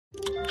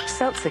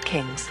Seltzer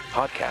Kings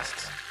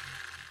podcasts.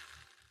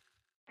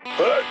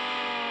 Hey,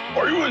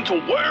 are you into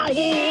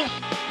werewolves,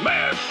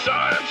 mad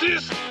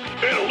scientists,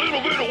 and a little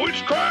bit of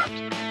witchcraft?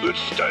 Then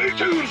stay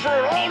tuned for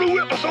an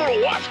all-new episode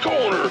of Watts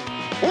Corner.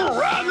 We're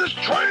riding this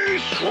train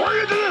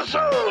straight to the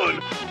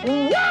sun.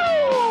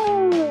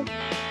 Woo!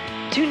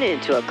 Tune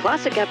in to a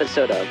classic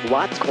episode of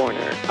Watts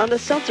Corner on the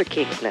Seltzer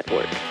Kings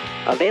Network.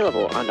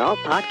 Available on all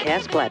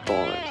podcast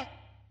platforms.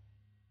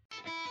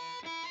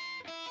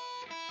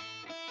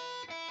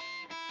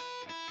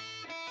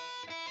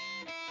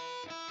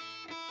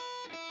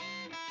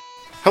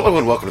 Hello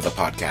and welcome to the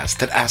podcast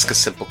that asks a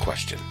simple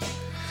question.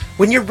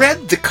 When you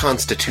read the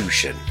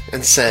Constitution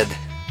and said,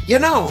 you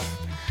know,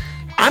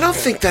 I don't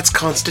think that's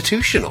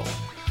constitutional,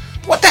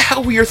 what the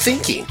hell were you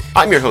thinking?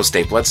 I'm your host,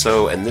 Dave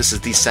Bledsoe, and this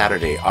is the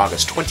Saturday,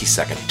 August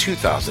 22nd,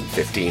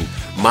 2015,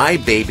 My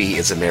Baby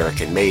is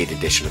American Made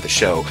edition of the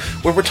show,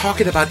 where we're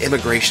talking about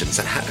immigrations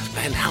and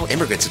how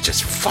immigrants have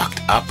just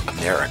fucked up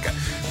America,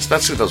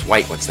 especially those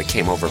white ones that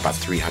came over about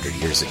 300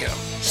 years ago.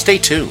 Stay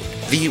tuned.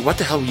 The What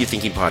the Hell Were You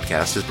Thinking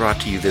podcast is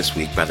brought to you this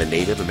week by the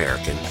Native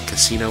American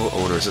Casino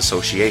Owners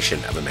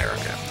Association of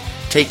America,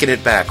 taking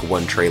it back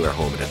one trailer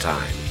home at a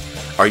time.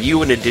 Are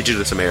you an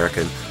indigenous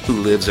American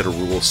who lives in a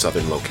rural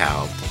southern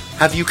locale?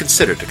 Have you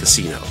considered a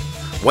casino?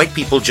 White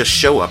people just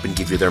show up and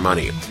give you their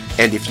money,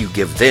 and if you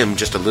give them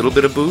just a little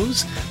bit of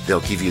booze,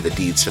 they'll give you the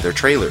deeds to their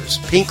trailers,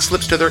 pink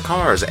slips to their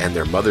cars, and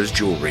their mother's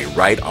jewelry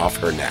right off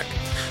her neck.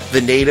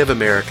 The Native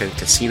American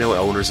Casino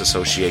Owners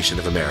Association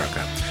of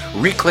America,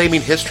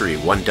 reclaiming history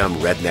one dumb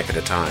redneck at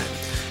a time.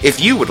 If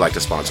you would like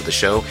to sponsor the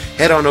show,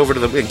 head on over to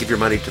them and give your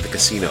money to the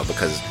casino,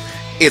 because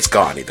it's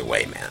gone either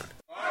way, man.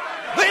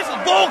 This is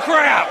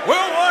bullcrap!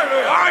 Well,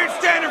 I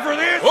ain't standing for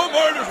this. I'm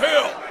mad as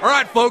hell. All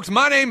right, folks,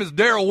 my name is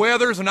Daryl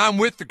Weathers, and I'm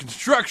with the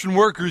Construction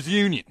Workers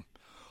Union.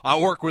 I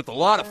work with a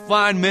lot of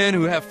fine men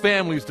who have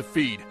families to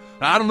feed.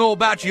 Now, I don't know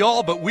about you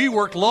all, but we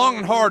worked long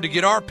and hard to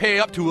get our pay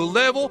up to a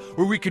level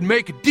where we could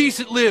make a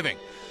decent living.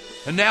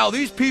 And now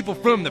these people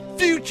from the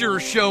future are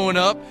showing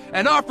up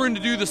and offering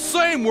to do the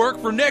same work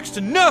for next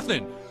to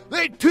nothing.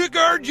 They took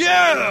our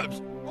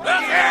jobs.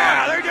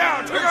 Yeah, they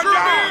took our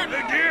jobs.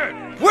 They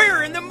did.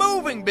 We're in the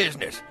moving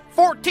business.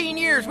 14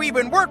 years we've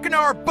been working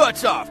our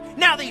butts off.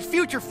 Now these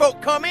future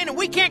folk come in and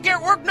we can't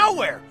get work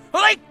nowhere.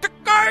 Well, they took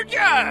our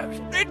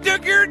jobs. They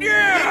took your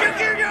jobs. They took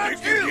your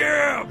jobs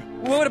too.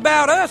 What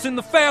about us in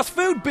the fast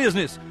food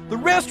business? The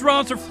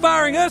restaurants are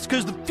firing us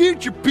because the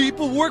future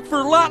people work for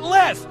a lot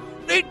less.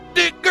 They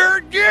took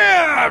our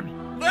jobs.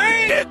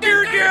 They took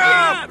your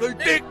jobs.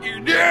 They took your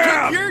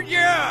jobs. Took your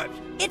jobs.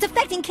 It's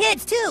affecting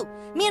kids, too.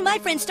 Me and my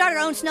friends started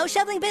our own snow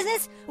shoveling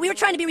business. We were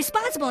trying to be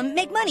responsible and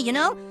make money, you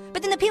know?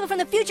 But then the people from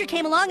the future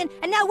came along,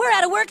 and now we're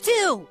out of work,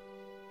 too.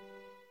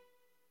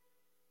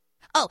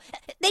 Oh,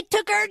 they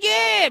took our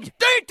jobs.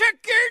 They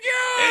took your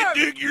jobs.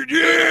 They took your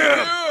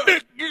jobs. They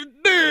took your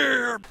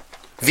jobs.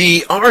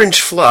 The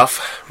Orange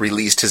Fluff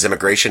released his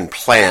immigration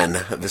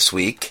plan this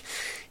week,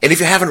 and if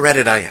you haven't read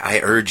it, I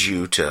urge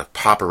you to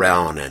pop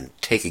around and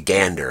take a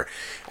gander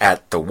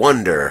at the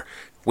wonder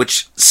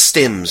which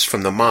stems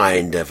from the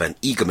mind of an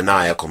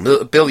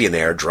egomaniacal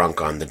billionaire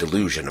drunk on the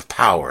delusion of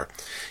power.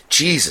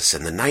 Jesus,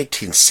 in the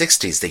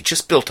 1960s, they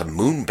just built a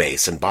moon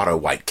base and bought a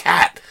white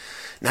cat.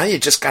 Now you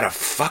just gotta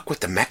fuck with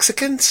the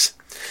Mexicans?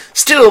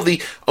 Still,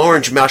 the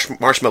Orange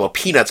Marshmallow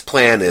Peanuts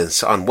plan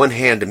is on one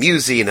hand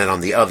amusing and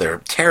on the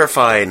other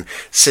terrifying,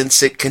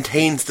 since it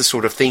contains the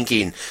sort of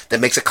thinking that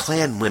makes a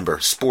Klan member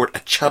sport a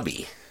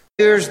chubby.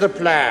 Here's the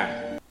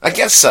plan. I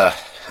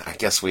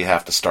guess we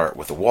have to start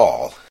with the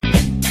wall.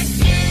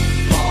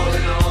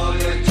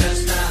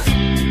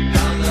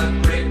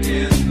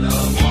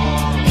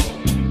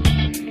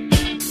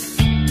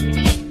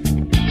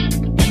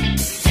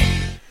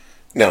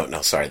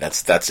 No, sorry,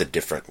 that's a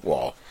different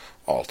wall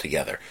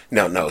altogether.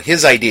 No,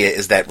 his idea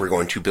is that we're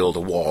going to build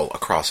a wall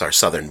across our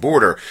southern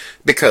border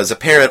because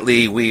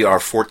apparently we are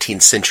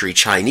 14th century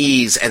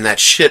Chinese and that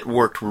shit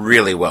worked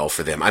really well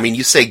for them. I mean,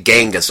 you say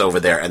Genghis over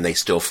there and they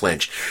still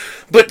flinch.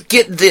 But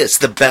get this,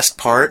 the best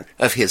part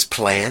of his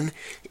plan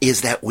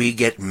is that we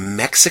get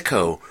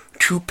Mexico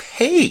to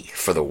pay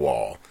for the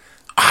wall.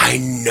 I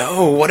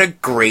know, what a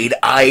great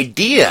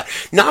idea.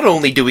 Not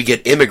only do we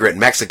get immigrant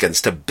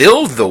Mexicans to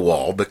build the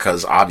wall,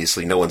 because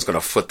obviously no one's going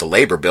to foot the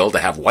labor bill to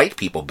have white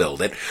people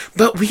build it,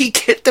 but we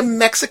get the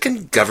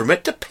Mexican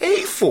government to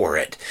pay for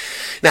it.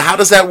 Now, how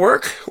does that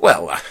work?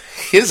 Well,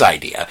 his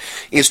idea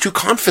is to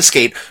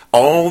confiscate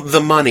all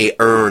the money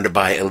earned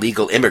by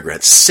illegal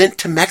immigrants sent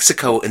to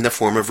Mexico in the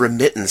form of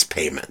remittance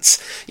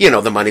payments. You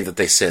know, the money that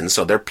they send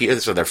so their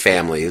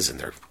families and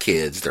their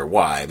kids, their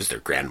wives, their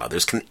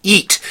grandmothers can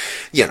eat.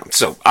 You know,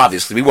 so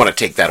obviously we want to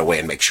take that away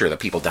and make sure that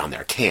people down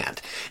there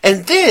can't.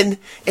 And then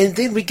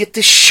we get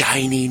this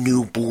shiny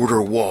new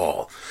border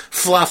wall.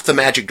 Fluff the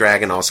Magic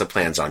Dragon also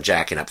plans on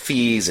jacking up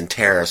fees and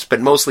tariffs,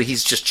 but mostly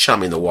he's just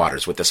chumming the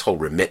waters with this whole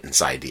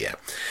remittance idea.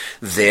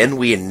 Then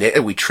we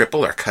We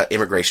triple our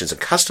immigrations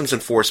and customs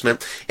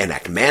enforcement,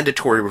 enact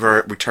mandatory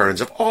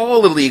returns of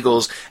all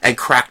illegals, and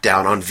crack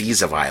down on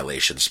visa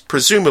violations,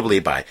 presumably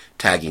by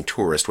tagging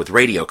tourists with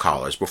radio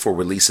collars before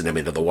releasing them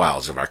into the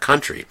wilds of our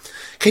country.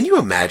 Can you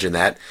imagine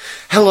that?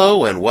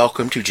 Hello and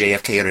welcome to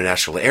JFK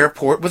International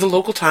Airport, where the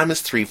local time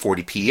is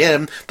 3:40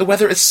 p.m. The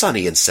weather is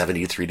sunny and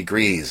 73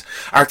 degrees.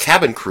 Our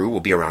cabin crew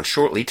will be around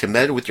shortly to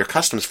meddle with your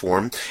customs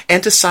form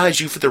and to size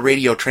you for the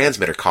radio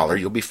transmitter collar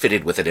you'll be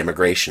fitted with at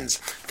immigrations.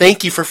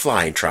 Thank you for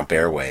flying Trump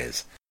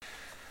Airways.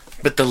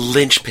 But the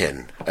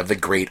linchpin of the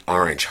Great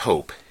Orange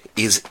Hope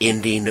is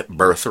ending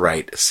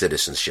birthright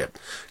citizenship,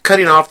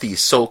 cutting off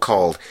these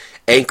so-called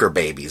anchor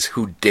babies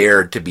who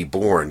dared to be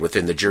born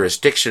within the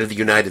jurisdiction of the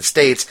United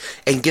States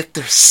and get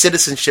their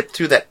citizenship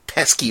through that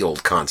pesky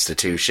old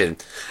Constitution.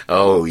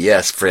 Oh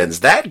yes,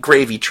 friends, that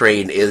gravy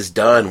train is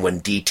done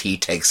when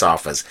DT takes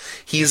office.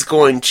 He's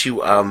going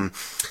to,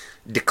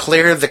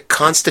 declare the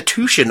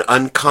Constitution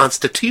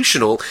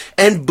unconstitutional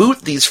and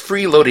boot these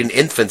freeloading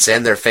infants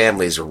and their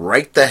families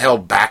right the hell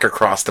back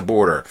across the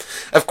border.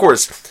 Of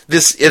course,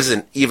 this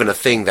isn't even a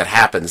thing that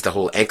happens, the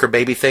whole anchor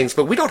baby things,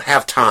 but we don't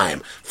have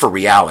time for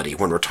reality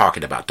when we're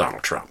talking about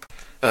Donald Trump.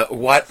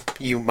 What,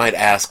 you might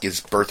ask, is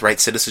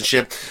birthright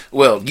citizenship?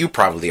 Well, you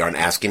probably aren't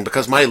asking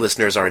because my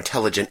listeners are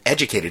intelligent,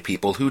 educated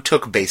people who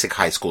took basic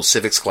high school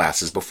civics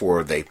classes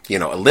before they,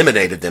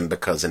 eliminated them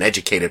because an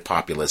educated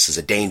populace is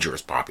a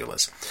dangerous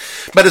populace.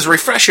 But as a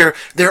refresher,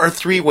 there are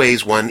 3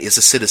 ways one is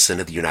a citizen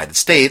of the United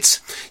States.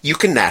 You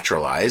can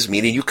naturalize,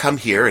 meaning you come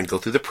here and go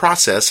through the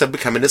process of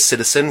becoming a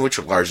citizen, which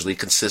largely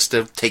consists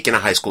of taking a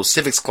high school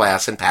civics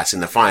class and passing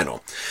the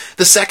final.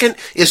 The second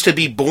is to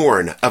be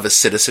born of a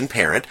citizen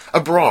parent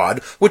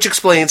abroad, which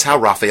explains how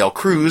Rafael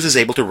Cruz is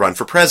able to run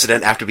for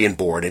president after being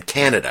born in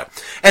Canada.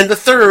 And the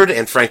third,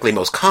 and frankly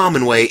most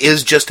common way,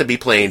 is just to be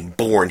plain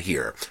born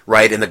here,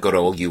 right in the good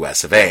old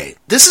US of A.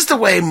 This is the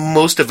way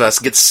most of us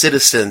get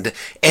citizened,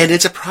 and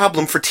it's a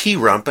problem for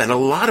T-Rump and a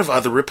lot of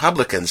other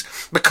Republicans,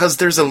 because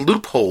there's a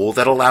loophole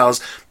that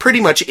allows pretty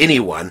much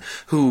anyone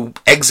who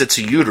exits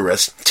a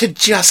uterus to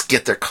just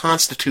get their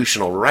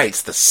constitutional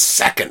rights the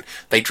second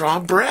they draw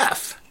a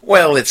breath.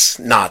 Well, it's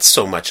not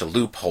so much a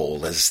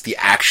loophole as the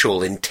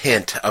actual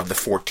intent of the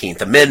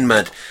 14th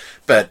Amendment,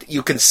 but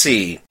you can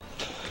see...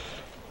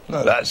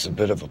 Now that's a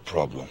bit of a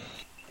problem.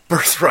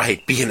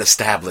 Birthright being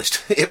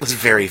established, it was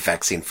very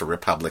vexing for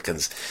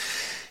Republicans,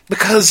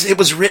 because it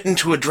was written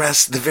to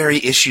address the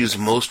very issues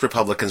most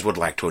Republicans would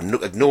like to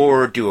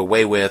ignore, do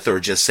away with, or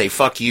just say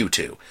fuck you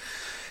to.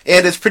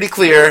 And it's pretty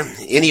clear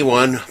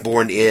anyone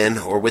born in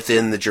or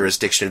within the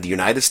jurisdiction of the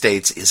United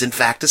States is in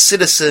fact a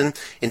citizen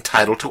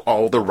entitled to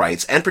all the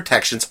rights and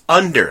protections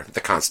under the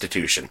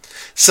Constitution.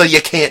 So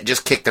you can't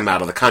just kick them out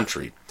of the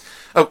country.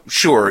 Oh,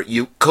 sure,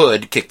 you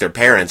could kick their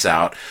parents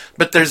out,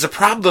 but there's a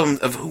problem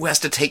of who has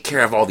to take care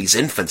of all these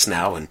infants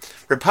now, and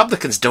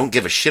Republicans don't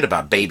give a shit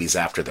about babies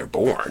after they're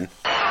born.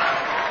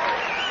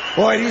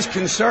 Boy, these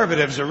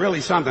conservatives are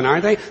really something,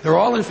 aren't they? They're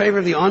all in favor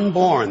of the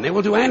unborn. They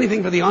will do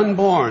anything for the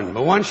unborn.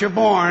 But once you're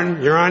born,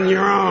 you're on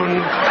your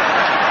own.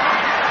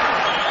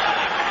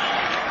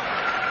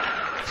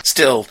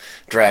 Still,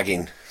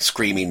 dragging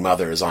screaming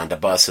mothers onto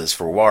buses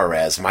for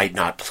Juarez might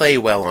not play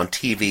well on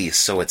TV,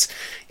 so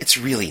it's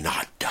really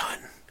not done.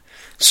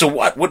 So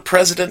what would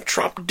President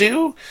Trump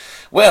do?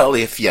 Well,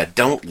 if you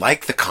don't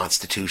like the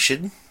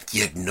Constitution,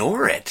 you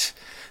ignore it.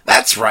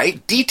 That's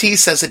right, DT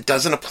says it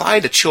doesn't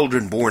apply to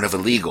children born of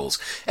illegals.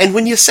 And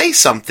when you say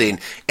something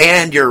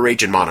and you're a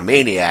raging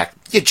monomaniac,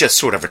 you just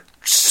sort of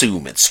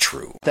assume it's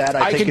true.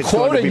 I can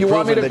quote it. You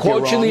want me to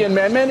quote you the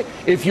amendment?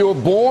 If you're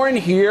born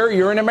here,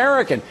 you're an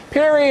American.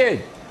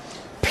 Period.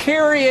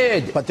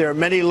 Period. But there are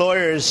many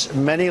lawyers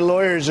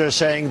are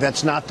saying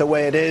that's not the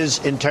way it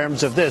is in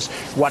terms of this.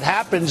 What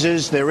happens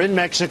is they're in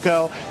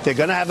Mexico, they're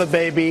going to have a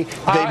baby,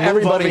 they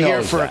move over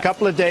here for a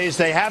couple of days,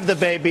 they have the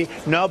baby.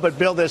 No, but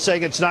Bill, they're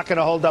saying it's not going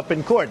to hold up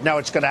in court. Now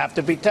it's going to have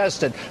to be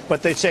tested,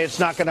 but they say it's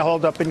not going to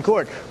hold up in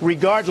court.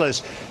 Regardless,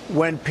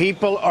 when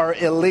people are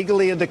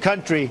illegally in the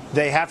country,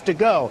 they have to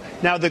go.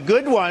 Now the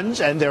good ones,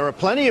 and there are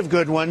plenty of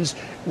good ones,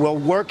 will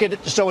work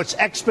it so it's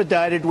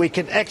expedited. We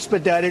can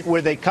expedite it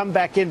where they come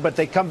back in, but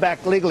they come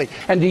back legally.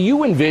 And do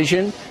you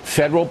envision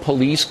federal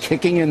police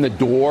kicking in the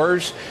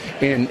doors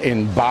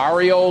in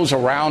barrios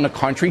around the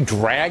country,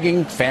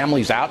 dragging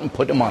families out and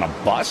putting them on a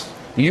bus?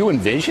 Do you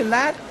envision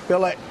that?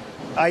 Bill,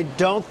 I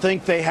don't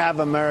think they have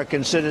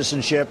American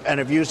citizenship, and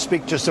if you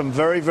speak to some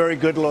very, very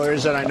good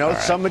lawyers, and I know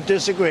some would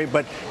disagree,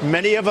 but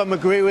many of them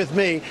agree with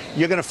me,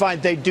 you're going to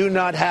find they do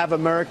not have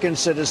American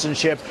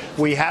citizenship.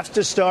 We have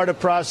to start a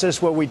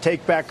process where we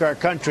take back our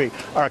country.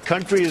 Our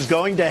country is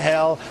going to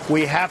hell.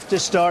 We have to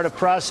start a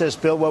process,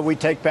 Bill, where we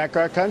take back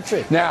our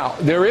country. Now,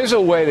 there is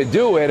a way to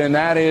do it, and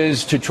that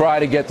is to try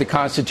to get the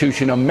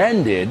Constitution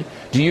amended.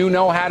 Do you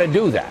know how to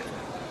do that?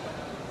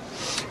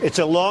 It's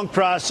a long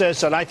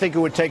process, and I think it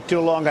would take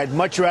too long. I'd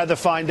much rather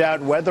find out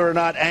whether or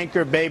not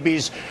anchor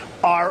babies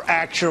are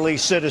actually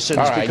citizens.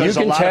 All right, because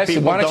you can a lot test of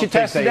people it. Why don't you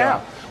test it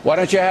out? Why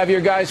don't you have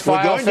your guys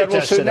file a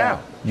federal suit now?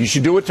 You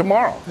should do it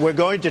tomorrow. We're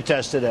going to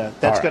test it out.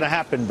 That's going to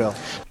happen, Bill.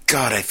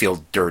 God, I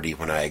feel dirty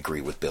when I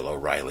agree with Bill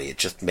O'Reilly. It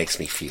just makes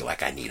me feel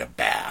like I need a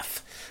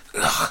bath.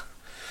 Ugh.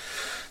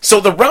 So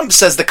the rump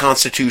says the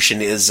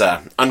Constitution is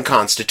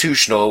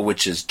unconstitutional,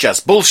 which is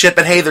just bullshit,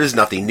 but hey, there's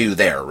nothing new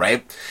there,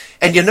 right?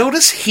 And you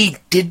notice he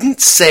didn't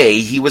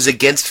say he was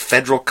against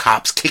federal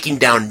cops kicking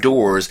down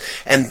doors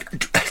and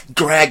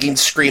dragging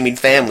screaming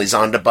families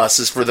onto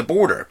buses for the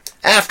border.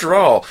 After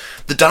all,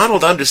 the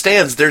Donald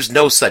understands there's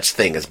no such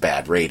thing as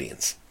bad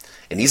ratings.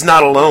 And he's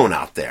not alone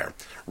out there.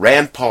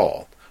 Rand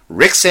Paul,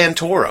 Rick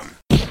Santorum,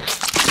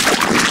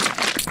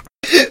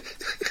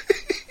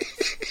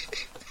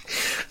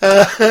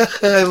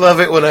 I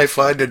love it when I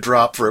find a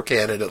drop for a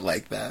candidate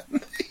like that.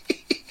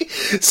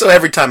 So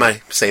every time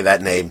I say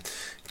that name,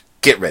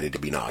 get ready to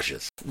be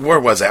nauseous. Where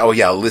was I? Oh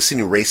yeah,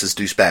 listening to racist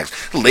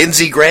douchebags.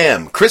 Lindsey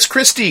Graham, Chris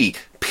Christie,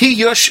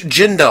 Piyush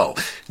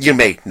Jindal. You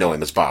may know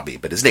him as Bobby,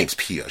 but his name's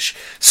Piyush.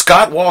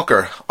 Scott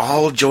Walker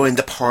all joined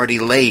the party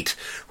late.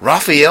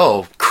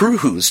 Rafael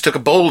Cruz took a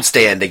bold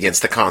stand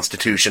against the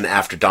Constitution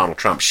after Donald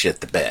Trump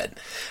shit the bed.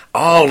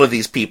 All of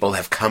these people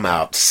have come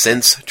out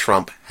since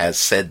Trump has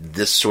said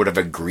this sort of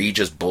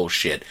egregious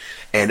bullshit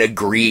and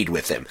agreed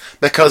with him,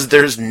 because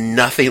there's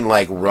nothing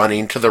like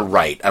running to the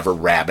right of a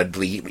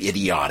rabidly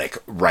idiotic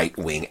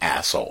right-wing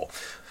asshole.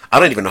 I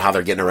don't even know how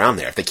they're getting around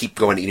there. If they keep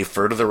going any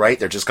further to the right,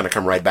 they're just going to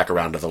come right back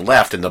around to the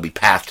left, and they'll be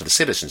passed to the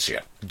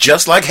citizenship.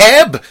 Just like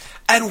Heb!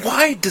 And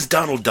why does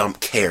Donald Trump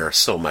care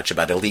so much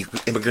about illegal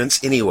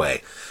immigrants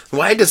anyway?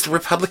 Why does the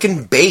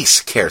Republican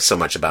base care so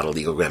much about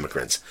illegal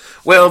immigrants?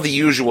 Well, the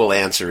usual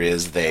answer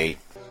is they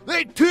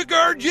took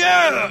our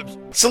jobs!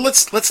 So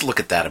let's look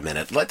at that a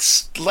minute.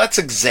 Let's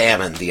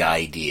examine the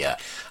idea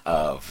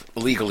of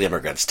illegal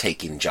immigrants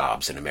taking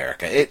jobs in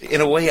America. In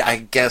a way, I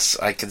guess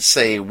I could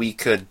say we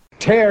could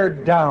tear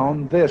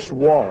down this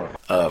wall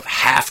of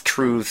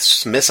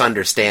half-truths,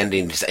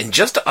 misunderstandings, and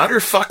just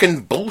utter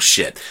fucking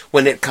bullshit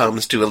when it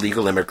comes to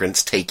illegal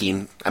immigrants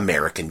taking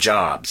American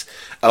jobs.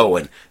 Oh,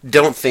 and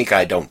don't think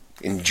I don't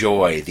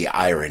enjoy the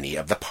irony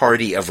of the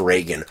party of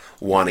Reagan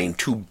wanting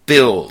to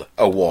build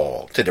a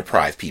wall to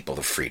deprive people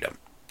of freedom.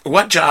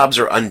 What jobs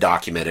are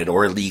undocumented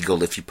or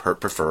illegal, if you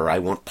prefer, I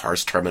won't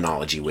parse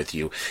terminology with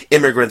you,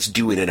 immigrants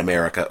doing in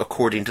America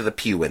according to the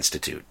Pew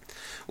Institute?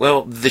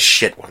 Well, the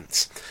shit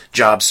ones.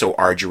 Jobs so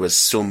arduous,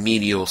 so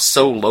menial,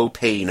 so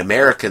low-paying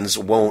Americans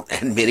won't,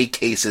 in many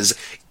cases,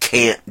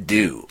 can't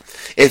do.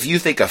 If you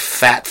think a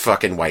fat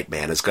fucking white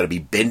man is going to be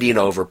bending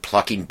over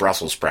plucking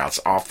Brussels sprouts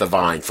off the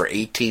vine for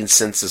 18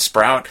 cents a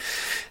sprout,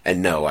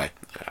 and no, I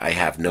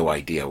have no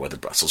idea whether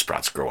Brussels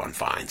sprouts grow on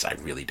vines. I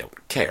really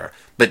don't care.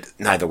 But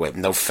neither way,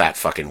 no fat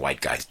fucking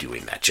white guy's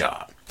doing that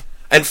job.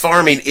 And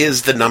farming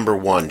is the number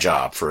one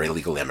job for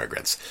illegal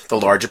immigrants. The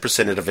larger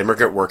percentage of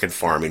immigrant work in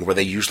farming, where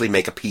they usually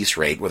make a piece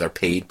rate where they're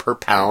paid per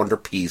pound or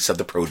piece of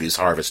the produce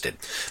harvested.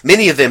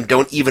 Many of them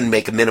don't even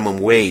make a minimum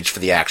wage for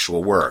the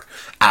actual work.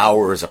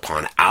 Hours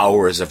upon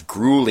hours of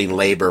grueling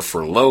labor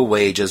for low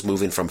wages,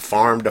 moving from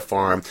farm to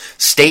farm,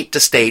 state to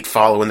state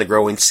following the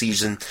growing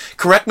season.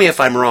 Correct me if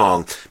I'm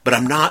wrong, but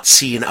I'm not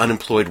seeing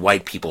unemployed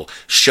white people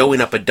showing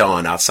up at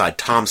dawn outside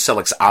Tom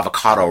Selleck's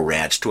avocado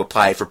ranch to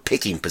apply for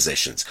picking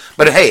positions.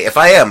 But hey,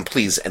 if I am,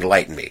 please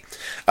enlighten me.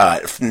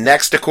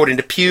 Next, according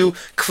to Pew,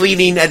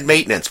 cleaning and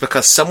maintenance,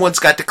 because someone's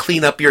got to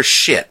clean up your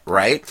shit,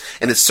 right?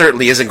 And it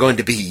certainly isn't going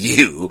to be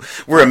you.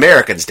 We're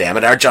Americans, damn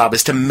it. Our job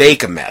is to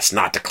make a mess,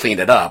 not to clean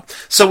it up.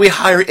 So we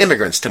hire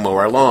immigrants to mow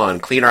our lawn,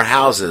 clean our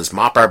houses,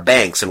 mop our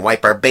banks, and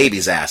wipe our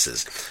babies'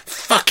 asses.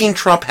 Fucking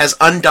Trump has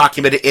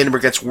undocumented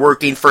immigrants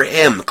working for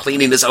him,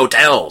 cleaning his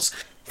hotels.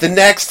 The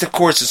next, of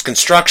course, is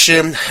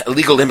construction.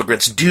 Illegal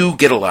immigrants do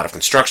get a lot of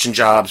construction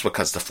jobs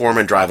because the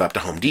foremen drive up to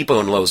Home Depot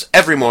and Lowe's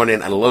every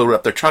morning and load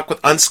up their truck with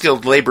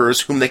unskilled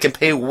laborers whom they can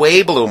pay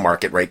way below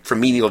market rate for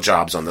menial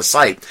jobs on the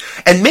site.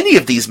 And many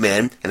of these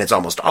men, and it's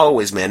almost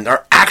always men,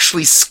 are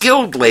actually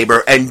skilled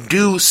labor and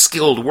do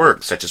skilled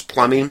work, such as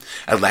plumbing,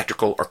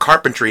 electrical, or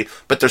carpentry,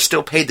 but they're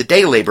still paid the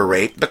day labor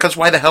rate because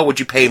why the hell would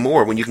you pay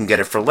more when you can get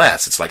it for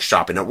less? It's like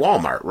shopping at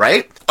Walmart,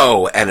 right?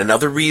 Oh, and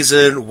another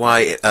reason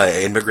why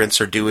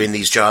immigrants are doing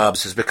these jobs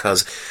is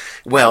because,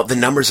 well, the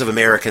numbers of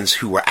Americans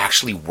who are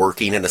actually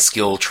working in a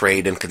skilled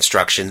trade in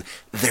construction,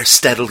 they're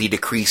steadily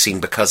decreasing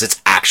because it's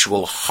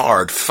actual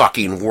hard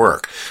fucking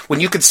work.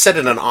 When you could sit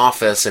in an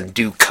office and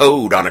do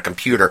code on a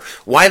computer,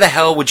 why the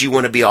hell would you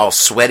want to be all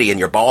sweaty in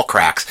your ball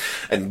cracks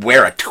and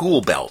wear a tool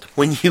belt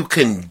when you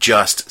can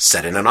just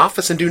sit in an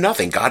office and do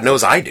nothing? God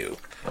knows I do.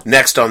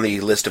 Next on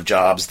the list of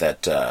jobs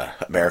that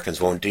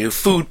Americans won't do,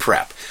 food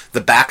prep.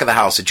 The back of the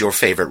house at your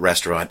favorite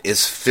restaurant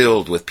is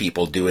filled with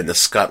people doing the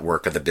scut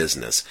work of the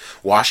business.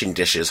 Washing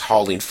dishes,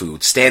 hauling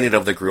food, standing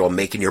over the grill,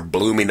 making your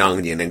blooming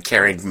onion, and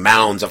carrying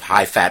mounds of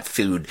high-fat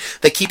food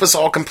that keep us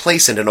all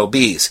complacent and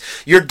obese.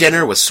 Your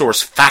dinner was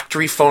sourced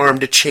factory farm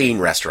to chain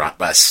restaurant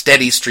by a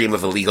steady stream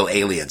of illegal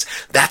aliens.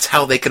 That's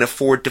how they can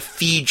afford to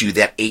feed you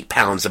that 8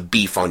 pounds of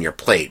beef on your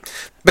plate.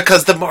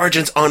 Because the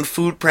margins on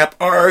food prep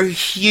are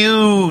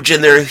huge,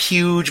 and they're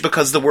huge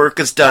because the work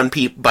is done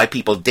by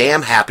people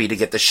damn happy to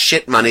get the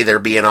shit money they're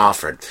being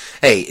offered.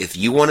 Hey, if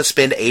you want to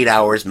spend 8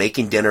 hours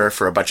making dinner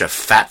for a bunch of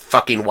fat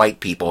fucking white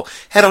people,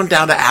 head on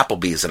down to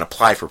Applebee's and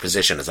apply for a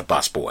position as a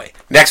busboy.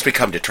 Next we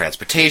come to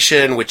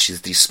transportation, which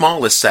is the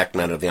smallest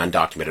segment of the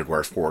undocumented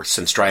workforce,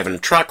 since driving a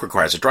truck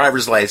requires a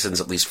driver's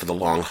license, at least for the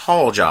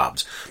long-haul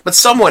jobs. But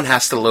someone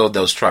has to load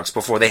those trucks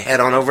before they head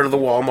on over to the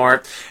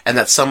Walmart, and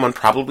that someone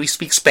probably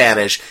speaks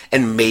Spanish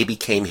and maybe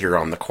came here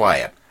on the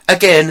quiet.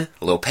 Again,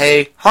 low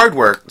pay, hard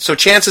work, so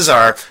chances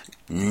are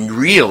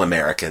real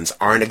Americans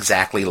aren't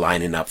exactly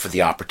lining up for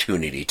the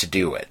opportunity to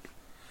do it.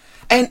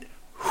 And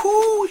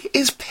who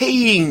is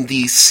paying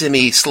these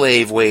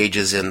semi-slave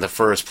wages in the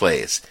first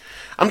place?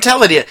 I'm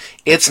telling you,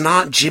 it's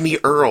not Jimmy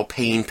Earl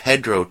paying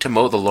Pedro to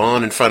mow the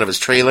lawn in front of his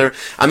trailer.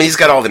 I mean, he's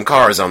got all them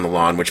cars on the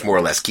lawn, which more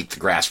or less keep the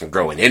grass from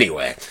growing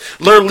anyway.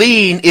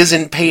 Lurleen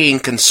isn't paying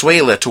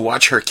Consuela to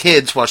watch her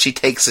kids while she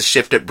takes a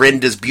shift at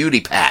Brenda's beauty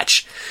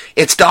patch.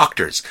 It's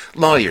doctors,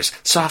 lawyers,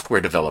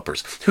 software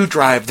developers who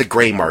drive the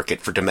gray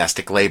market for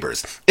domestic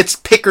labors. It's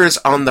pickers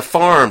on the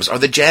farms or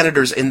the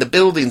janitors in the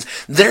buildings.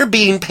 They're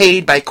being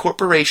paid by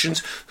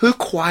corporations who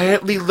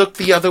quietly look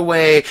the other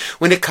way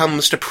when it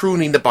comes to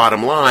pruning the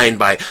bottom line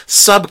by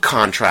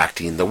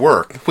subcontracting the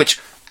work, which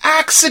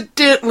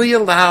accidentally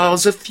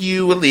allows a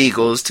few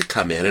illegals to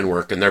come in and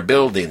work in their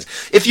buildings.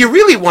 If you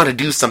really want to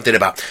do something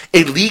about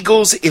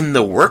illegals in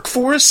the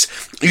workforce,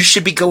 you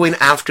should be going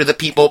after the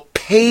people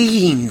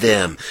paying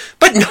them.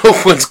 But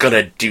no one's going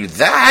to do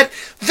that.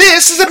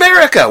 This is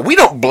America. We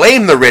don't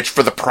blame the rich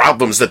for the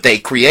problems that they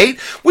create.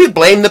 We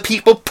blame the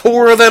people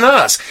poorer than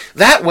us.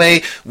 That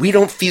way, we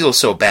don't feel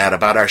so bad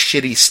about our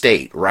shitty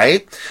state,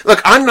 right?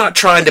 Look, I'm not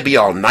trying to be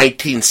all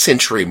 19th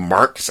century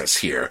Marxist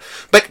here,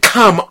 but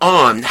come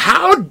on,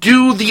 how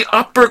do the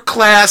upper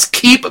class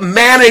keep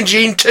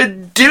managing to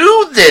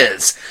do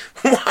this?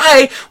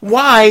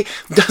 Why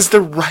does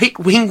the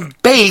right-wing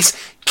base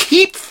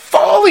keep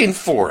falling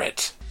for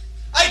it?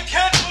 I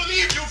can't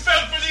believe you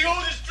fell for the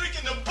oldest trick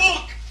in the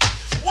book!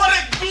 What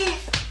a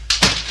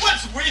goof!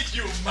 What's with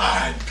you,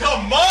 man?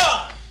 Come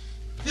on!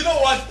 You know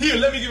what? Here,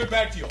 let me give it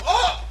back to you.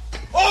 Oh,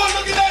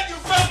 look at that! You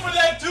fell for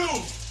that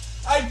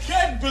too! I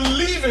can't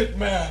believe it,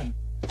 man!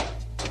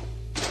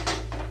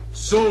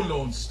 So,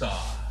 Lone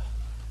Star,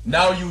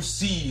 now you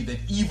see that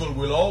evil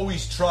will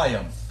always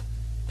triumph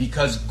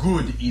because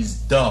good is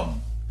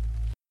dumb.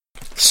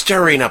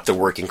 Stirring up the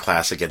working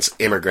class against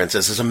immigrants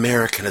is as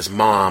American as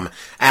Mom,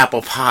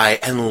 Apple Pie,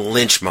 and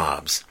lynch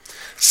mobs.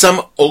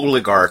 Some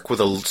oligarch with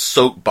a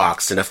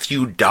soapbox and a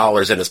few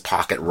dollars in his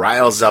pocket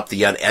riles up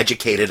the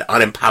uneducated,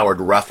 unempowered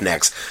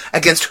roughnecks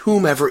against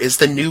whomever is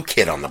the new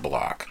kid on the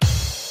block.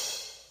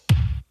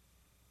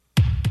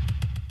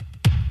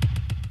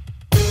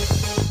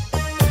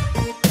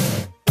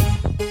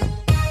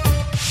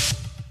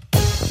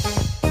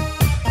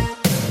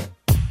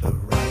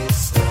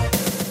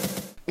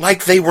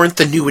 Like they weren't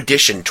the new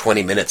edition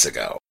 20 minutes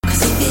ago.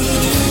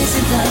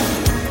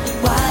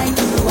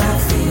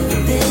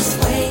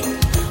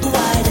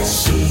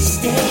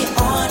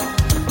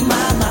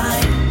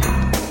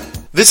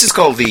 This is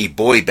called the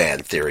boy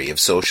band theory of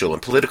social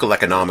and political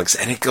economics,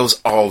 and it goes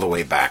all the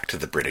way back to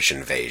the British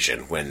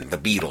invasion, when the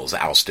Beatles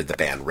ousted the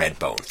band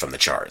Redbone from the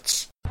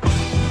charts.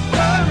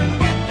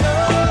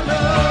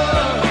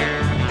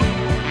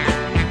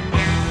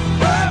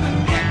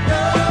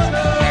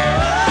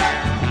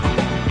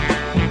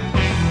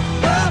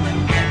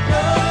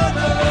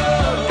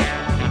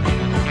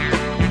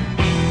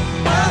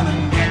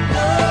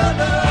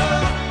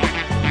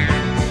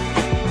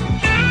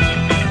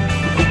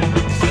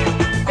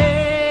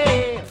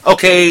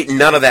 Okay,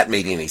 none of that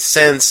made any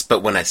sense,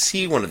 but when I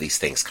see one of these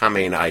things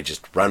coming, I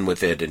just run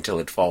with it until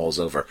it falls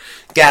over,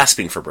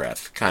 gasping for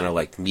breath, kind of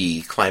like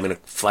me climbing a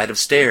flight of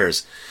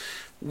stairs.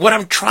 What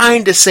I'm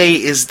trying to say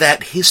is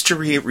that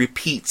history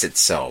repeats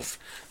itself.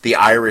 The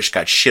Irish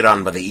got shit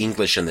on by the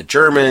English and the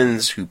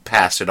Germans, who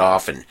passed it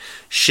off and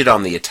shit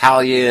on the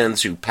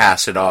Italians, who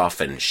passed it off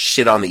and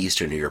shit on the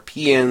Eastern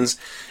Europeans,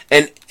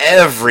 and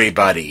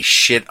everybody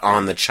shit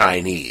on the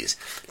Chinese.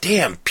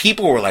 Damn,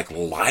 people were like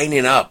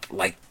lining up,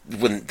 like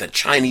when the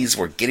Chinese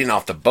were getting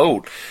off the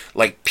boat,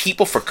 like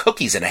people for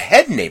cookies in a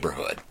head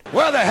neighborhood.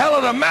 Where the hell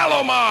are the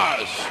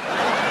Malomars?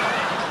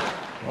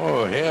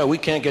 Oh, yeah, we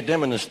can't get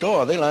them in the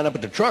store. They line up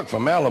at the truck for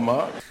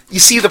Malomar. You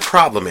see, the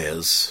problem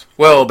is,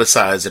 well,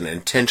 besides an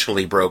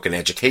intentionally broken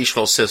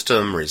educational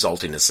system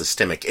resulting in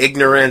systemic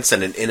ignorance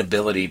and an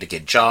inability to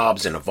get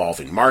jobs in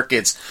evolving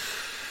markets,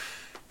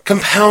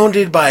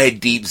 compounded by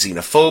deep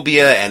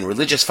xenophobia and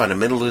religious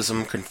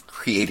fundamentalism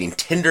creating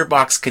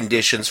tinderbox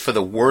conditions for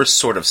the worst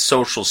sort of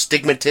social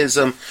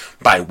stigmatism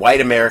by white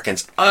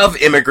Americans of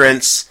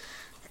immigrants.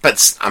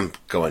 But I'm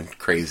going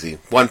crazy.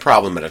 One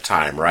problem at a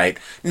time, right?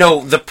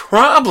 No, the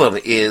problem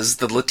is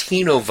the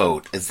Latino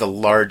vote is the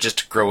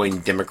largest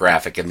growing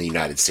demographic in the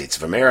United States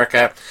of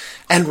America,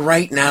 and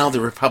right now the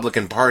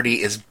Republican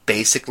Party is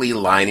basically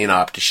lining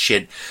up to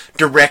shit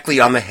directly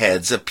on the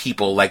heads of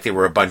people like they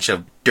were a bunch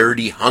of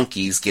dirty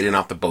hunkies getting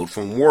off the boat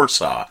from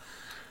Warsaw.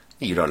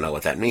 You don't know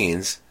what that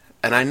means,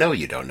 and I know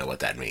you don't know what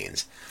that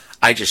means.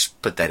 I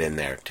just put that in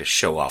there to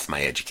show off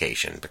my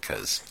education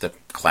because the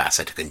class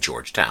I took in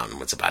Georgetown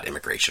was about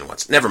immigration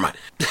once. Never mind.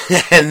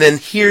 And then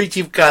here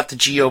you've got the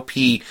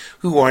GOP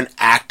who aren't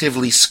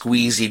actively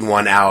squeezing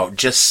one out,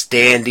 just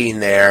standing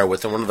there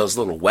with one of those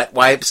little wet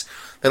wipes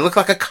that look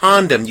like a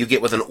condom you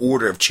get with an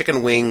order of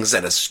chicken wings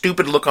and a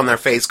stupid look on their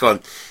face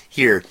going,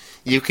 here,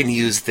 you can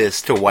use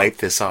this to wipe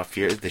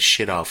the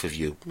shit off of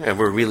you. And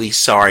we're really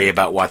sorry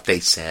about what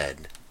they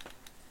said.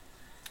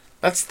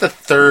 That's the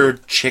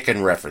third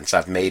chicken reference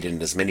I've made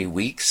in as many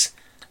weeks.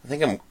 I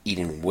think I'm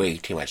eating way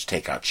too much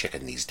takeout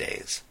chicken these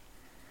days.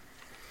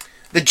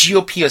 The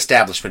GOP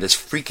establishment is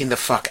freaking the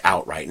fuck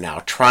out right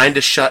now, trying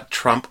to shut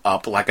Trump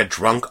up like a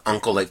drunk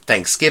uncle at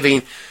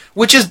Thanksgiving,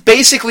 which is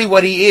basically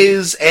what he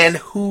is and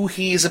who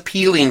he's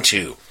appealing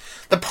to.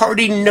 The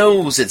party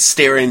knows it's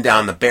staring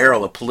down the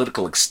barrel of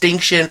political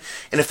extinction,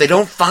 and if they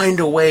don't find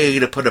a way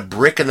to put a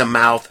brick in the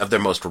mouth of their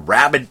most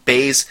rabid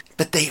base,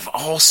 but they've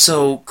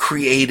also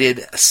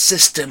created a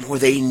system where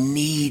they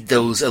need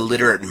those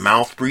illiterate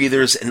mouth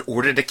breathers in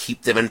order to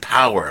keep them in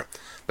power.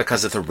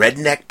 Because if the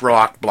redneck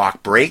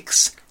bloc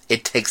breaks,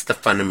 it takes the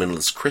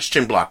fundamentalist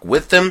Christian bloc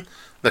with them,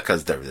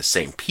 because they're the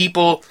same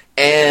people,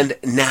 and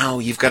now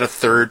you've got a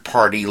third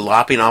party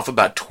lopping off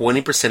about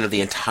 20% of the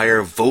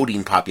entire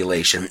voting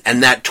population,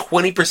 and that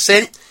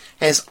 20%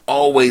 has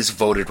always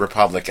voted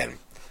Republican.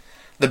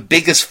 The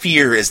biggest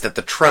fear is that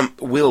the Trump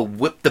will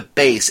whip the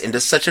base into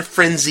such a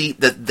frenzy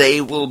that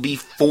they will be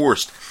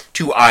forced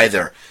to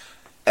either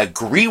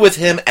agree with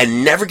him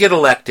and never get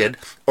elected,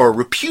 or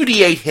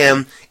repudiate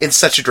him in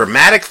such a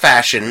dramatic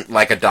fashion,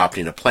 like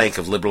adopting a plank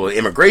of liberal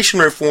immigration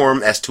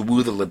reform as to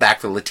woo back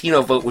the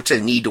Latino vote, which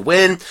they need to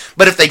win.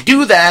 But if they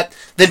do that,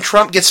 then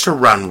Trump gets to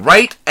run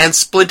right and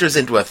splinters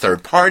into a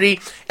third party,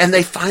 and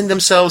they find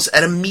themselves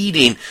at a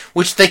meeting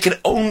which they can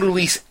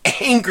only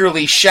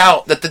angrily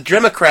shout that the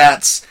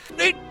Democrats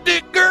They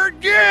did their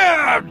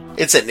job.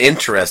 It's an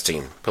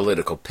interesting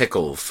political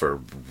pickle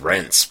for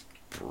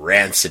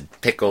Rancid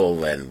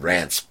Pickle and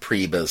Rance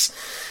Priebus,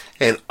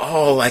 and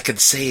all I can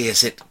say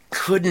is it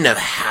couldn't have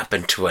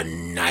happened to a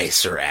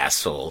nicer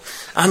asshole.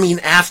 I mean,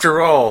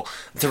 after all,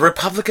 the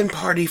Republican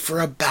Party for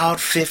about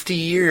 50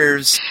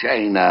 years...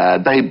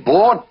 Shayna, they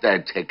bought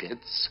their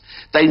tickets.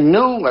 They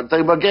knew what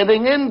they were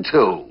getting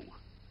into.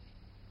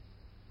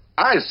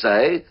 I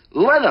say,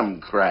 let them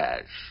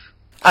crash.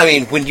 I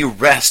mean, when you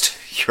rest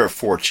your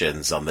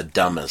fortunes on the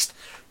dumbest,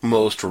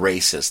 most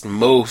racist,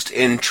 most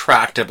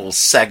intractable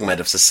segment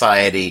of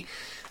society,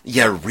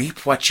 you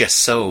reap what you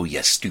sow,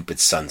 you stupid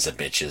sons of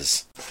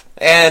bitches.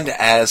 And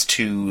as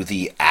to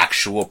the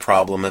actual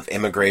problem of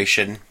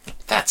immigration,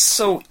 that's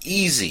so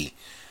easy.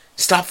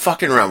 Stop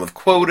fucking around with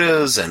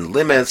quotas and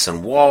limits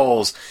and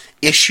walls.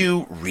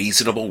 Issue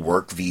reasonable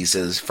work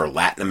visas for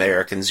Latin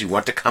Americans who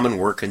want to come and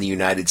work in the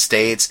United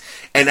States,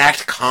 and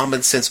act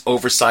common sense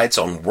oversights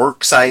on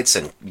work sites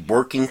and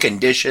working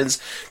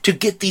conditions to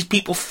get these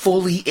people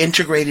fully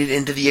integrated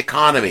into the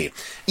economy.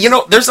 You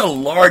know, there's a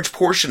large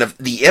portion of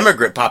the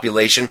immigrant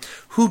population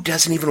who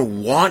doesn't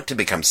even want to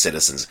become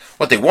citizens.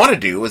 What they want to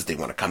do is they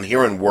want to come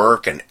here and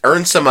work and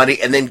earn some money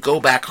and then go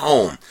back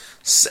home.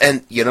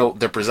 And, you know,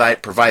 they're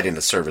providing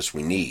the service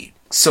we need.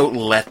 So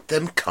let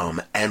them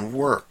come and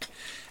work.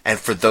 And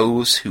for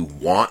those who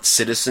want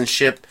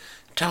citizenship,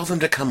 tell them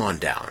to come on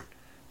down.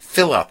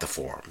 Fill out the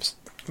forms.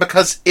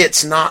 Because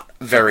it's not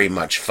very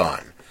much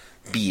fun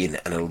being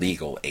an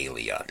illegal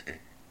alien.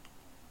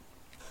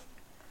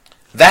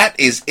 That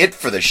is it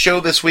for the show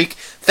this week.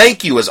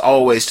 Thank you, as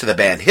always, to the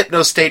band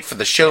Hypnostate for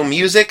the show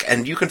music,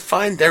 and you can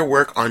find their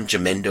work on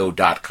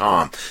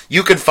Jamendo.com.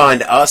 You can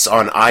find us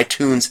on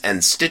iTunes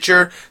and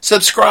Stitcher.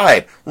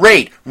 Subscribe,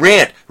 rate,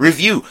 rant,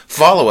 review.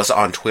 Follow us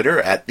on Twitter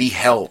at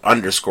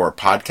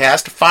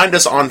 @thehell_podcast. Find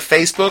us on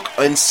Facebook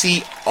and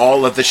see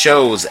all of the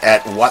shows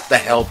at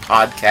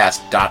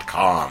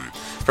whatthehellpodcast.com.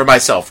 For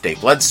myself,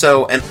 Dave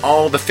Bledsoe, and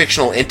all the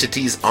fictional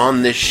entities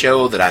on this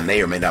show that I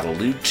may or may not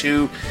allude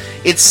to,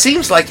 it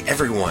seems like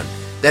everyone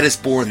that is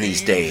born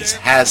these days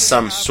has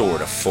some sort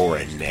of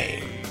foreign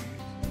name.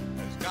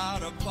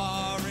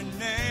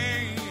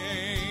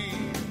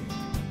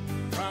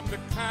 From the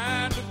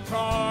kind of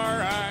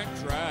car I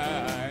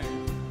drive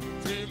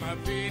to my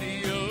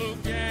video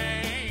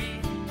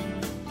game.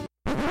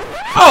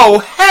 Oh,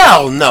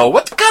 hell no!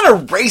 What kind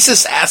of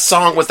racist-ass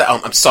song was that? Oh,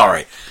 I'm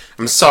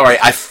sorry,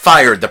 I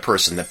fired the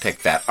person that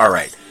picked that.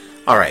 Alright.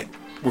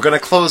 We're gonna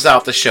close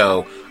out the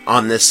show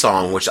on this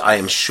song, which I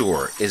am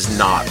sure is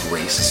not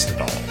racist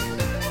at all.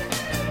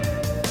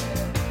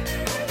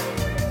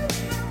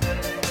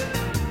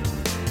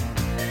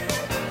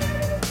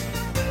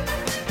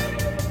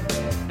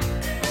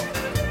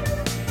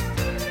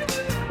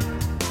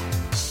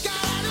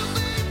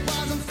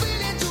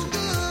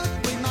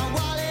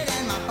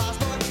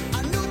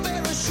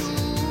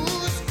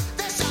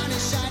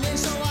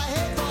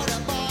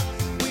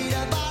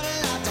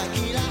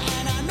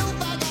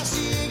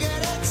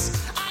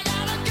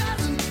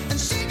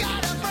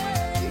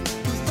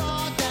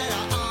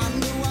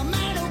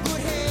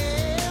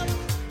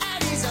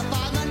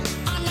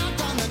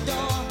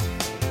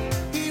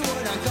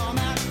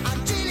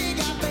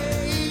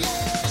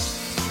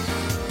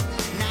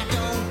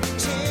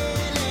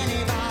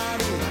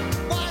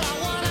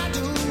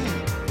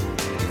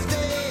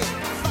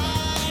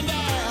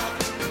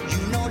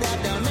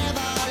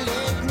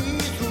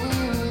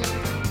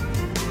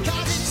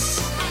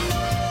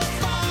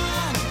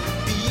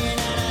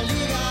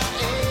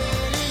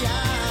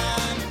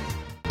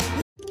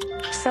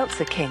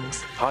 the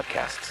Kings.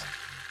 Podcasts.